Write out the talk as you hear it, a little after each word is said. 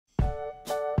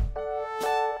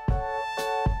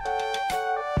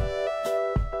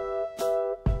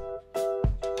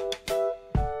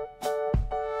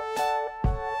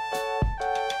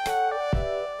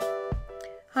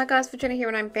Hi guys, Virginia here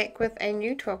and I'm back with a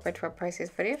new 12 by 12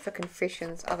 process video for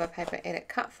Confessions of a Paper Edit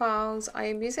cut files. I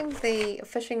am using the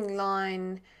fishing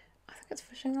line, I think it's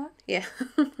fishing line? Yeah.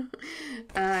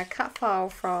 Cut file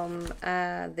from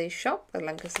the shop. The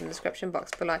link is in the description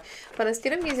box below. But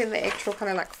instead of using the actual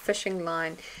kind of like fishing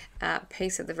line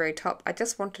piece at the very top, I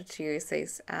just wanted to use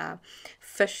these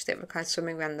fish that were kind of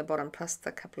swimming around the bottom plus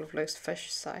the couple of loose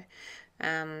fish. So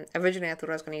originally I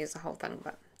thought I was going to use the whole thing,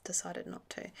 but decided not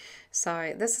to.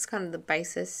 So this is kind of the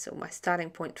basis or my starting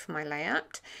point for my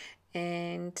layout.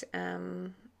 And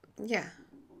yeah,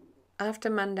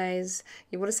 after Mondays,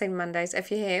 you would have seen Mondays,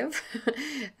 if you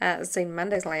have seen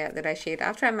Monday's layout that I shared.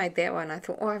 After I made that one, I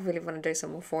thought, oh, I really want to do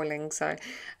some more foiling. So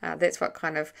that's what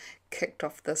kind of kicked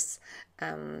off this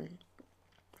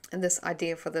this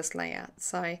idea for this layout.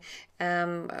 So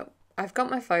I've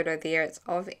got my photo there. It's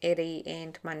of Eddie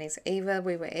and my niece Eva.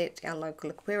 We were at our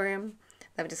local aquarium.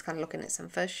 They were just kind of looking at some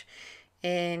fish,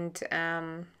 and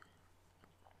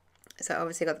so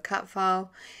obviously got the cut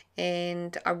file,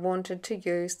 and I wanted to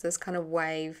use this kind of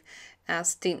wave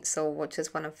stencil, which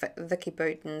is one of Vicky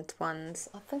Bouton's ones.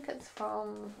 I think it's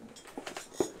from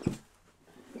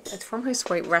her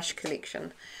Sweet Rush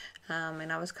collection.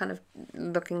 And I was kind of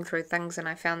looking through things and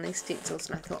I found these stencils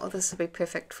and I thought, oh, this would be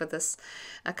perfect for this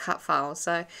cut file.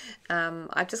 So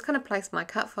I just kind of placed my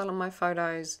cut file and my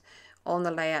photos on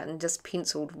the layout and just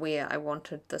penciled where I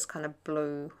wanted this kind of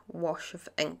blue wash of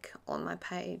ink on my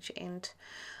page, and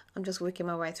I'm just working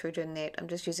my way through doing that. I'm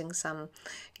just using some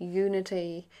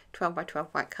Unity 12 by 12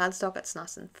 white cardstock. It's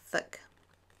nice and thick.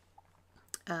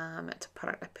 It's a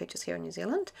product I purchased here in New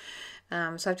Zealand.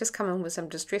 So I've just come in with some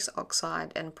Distress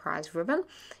Oxide and Prize ribbon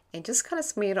and just kind of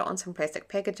smeared it on some plastic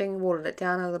packaging, watered it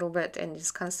down a little bit and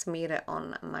just kind of smeared it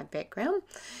on my background.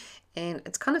 And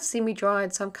it's kind of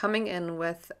semi-dried, so I'm coming in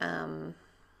with, I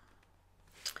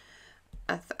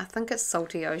think it's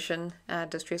Salty Ocean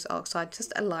Distress Oxide,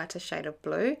 just a lighter shade of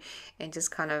blue, and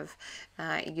just kind of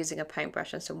using a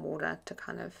paintbrush and some water to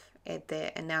kind of add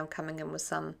that. And now I'm coming in with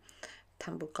some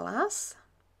tumbled glass,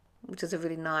 which is a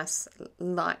really nice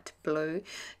light blue,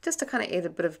 just to kind of add a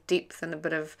bit of depth and a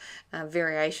bit of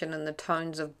variation in the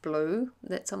tones of blue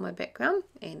that's on my background,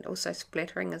 and also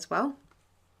splattering as well.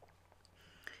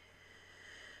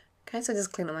 Okay, so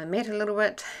just clean up my mat a little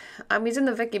bit. I'm using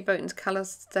the Vicky Bouton's Colour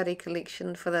Study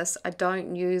collection for this. I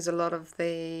don't use a lot of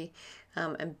the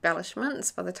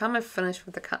embellishments. By the time I've finished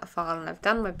with the cut file and I've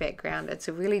done my background, it's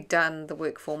really done the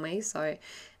work for me, so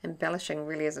embellishing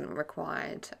really isn't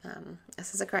required.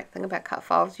 This is a great thing about cut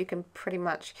files. You can pretty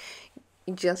much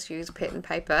just use pattern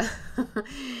paper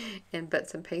and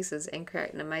bits and pieces and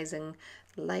create an amazing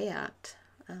layout.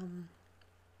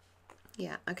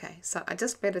 Yeah, okay, so I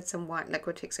just added some white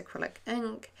Liquitex acrylic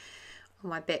ink on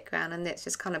my background, and that's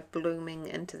just kind of blooming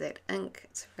into that ink.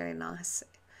 It's really nice.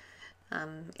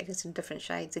 Adding some different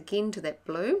shades again to that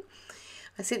blue.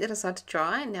 I set that aside to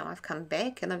dry, and now I've come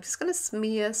back and I'm just going to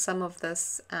smear some of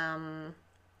this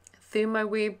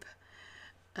Thermoweb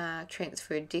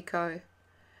transferred deco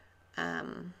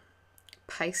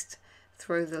paste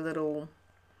through the little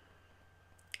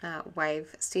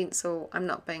wave stencil. I'm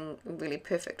not being really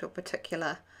perfect or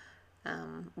particular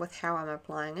with how I'm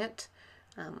applying it.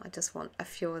 I just want a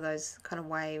few of those kind of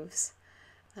waves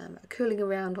curling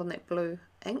around on that blue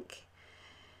ink.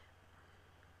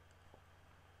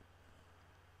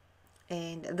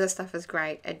 And this stuff is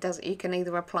great. It does. You can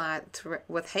either apply it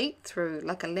with heat through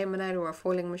like a laminator or a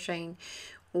foiling machine,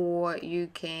 or you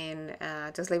can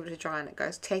just leave it to dry and it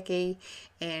goes tacky,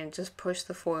 and just push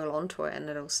the foil onto it and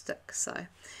it'll stick. So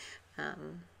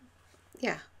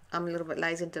yeah, I'm a little bit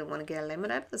lazy and didn't want to get a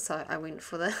laminator, so I went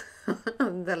for the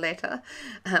the latter,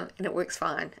 and it works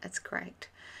fine. It's great.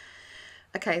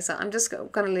 Okay, so I'm just going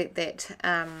to let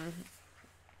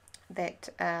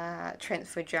that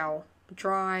transfer gel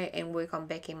dry and work on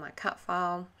backing my cut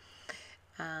file.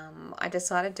 I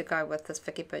decided to go with this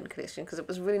Vicky Bouton collection because it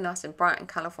was really nice and bright and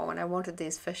colourful, and I wanted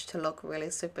these fish to look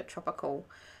really super tropical.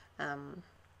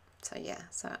 So yeah,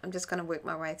 so I'm just going to work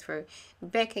my way through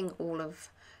backing all of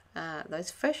those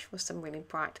fish with some really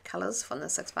bright colours from the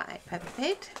 6x8 paper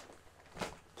pad.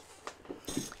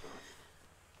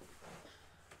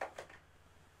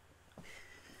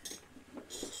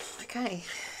 Okay,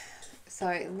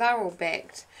 so they're all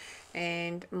backed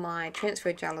and my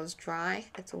transfer gel is dry.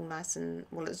 It's all nice and,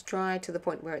 well, it's dry to the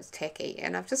point where it's tacky,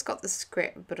 and I've just got this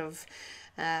scrap bit of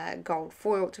gold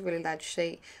foil. It's a really large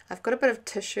sheet. I've got a bit of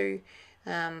tissue,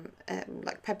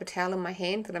 like paper towel in my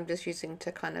hand that I'm just using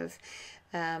to kind of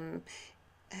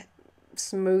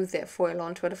smooth that foil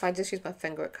onto it. If I just use my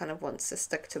finger, it kind of wants to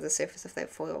stick to the surface of that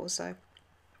foil, so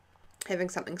having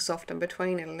something soft in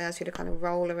between, it allows you to kind of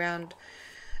roll around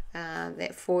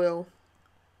that foil,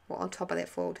 or on top of that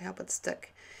foil to help it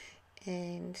stick,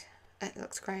 and it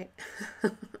looks great.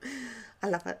 I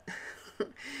love it.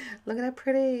 Look at how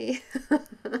pretty.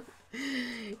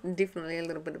 Definitely a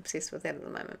little bit obsessed with that at the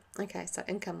moment. Okay, so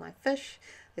in come my fish.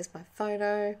 There's my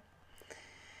photo.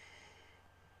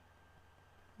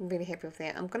 I'm really happy with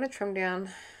that. I'm going to trim down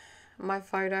my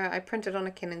photo. I printed on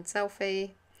a Canon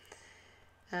selfie.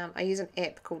 I use an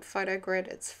app called Photo Grid.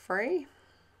 It's free,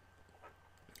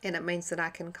 and it means that I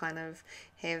can kind of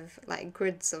have like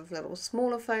grids of little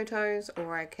smaller photos,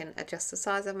 or I can adjust the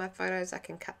size of my photos. I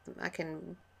can cut them. I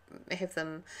can have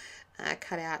them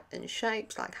cut out in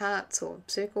shapes like hearts or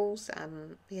circles.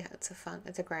 Yeah, it's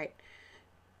a great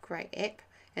app.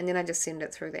 And then I just send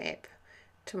it through the app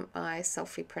to my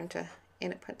selfie printer,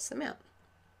 and it prints them out.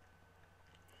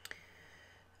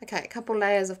 Okay, a couple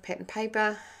layers of pattern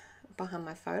paper behind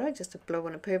my photo, just a blue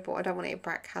and a purple. I don't want any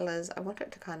bright colours. I want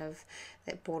it to kind of,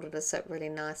 that border to sit really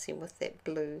nicely with that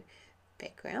blue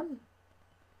background.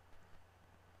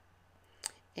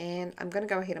 And I'm going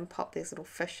to go ahead and pop these little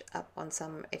fish up on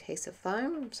some adhesive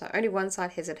foam. So only one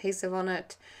side has adhesive on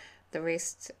it. The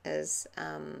rest is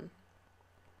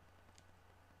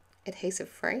adhesive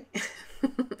free.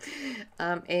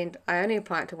 And I only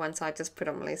apply it to one side just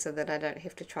predominantly so that I don't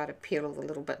have to try to peel all the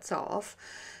little bits off.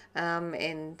 Yeah,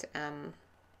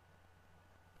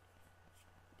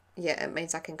 it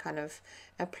means I can kind of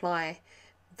apply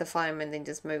the foam and then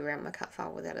just move around my cut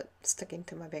file without it sticking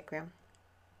to my background.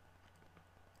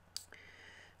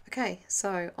 Okay,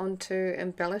 so on to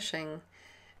embellishing.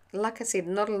 Like I said,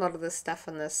 not a lot of the stuff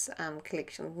in this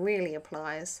collection really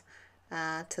applies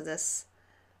to this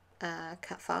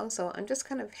cut file, so I'm just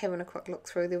kind of having a quick look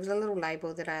through. There was a little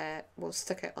label that I will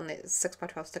stick it on that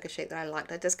 6x12 sticker sheet that I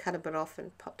liked. I just cut a bit off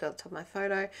and popped it on top of my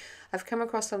photo. I've come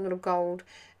across some little gold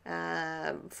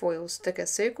foil sticker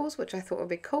circles, which I thought would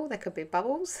be cool. They could be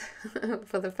bubbles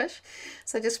for the fish,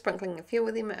 so just sprinkling a few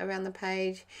of them around the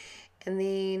page. And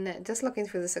then just looking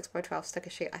through the 6x12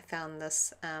 sticker sheet, I found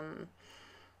this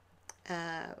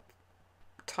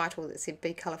title that said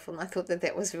 "Be Colourful," and I thought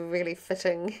that was really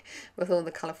fitting with all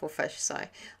the colourful fish, so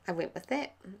I went with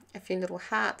that. A few little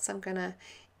hearts I'm going to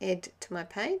add to my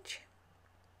page.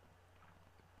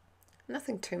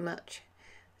 Nothing too much.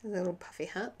 Little puffy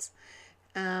hearts.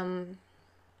 Yeah.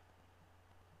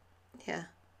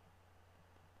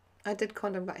 I did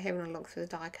contemplate having a look through the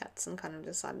die cuts and kind of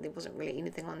decided there wasn't really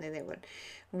anything on there that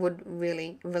would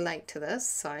really relate to this.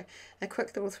 So a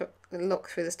quick little look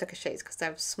through the sticker sheets, because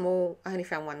they're small. I only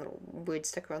found one little word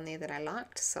sticker on there that I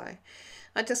liked. So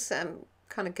I just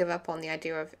kind of give up on the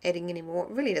idea of adding any more.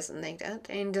 It really doesn't need it.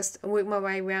 And just work my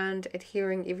way around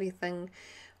adhering everything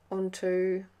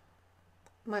onto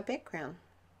my background.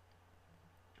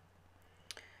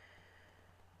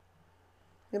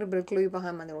 A little bit of glue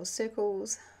behind my little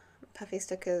circles. Puffy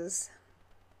stickers,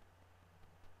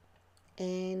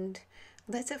 and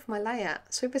that's it for my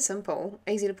layout. Super simple,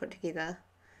 easy to put together.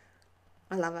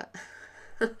 I love it.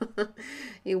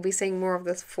 You'll be seeing more of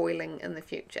this foiling in the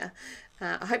future.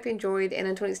 I hope you enjoyed, and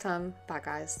until next time, bye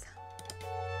guys.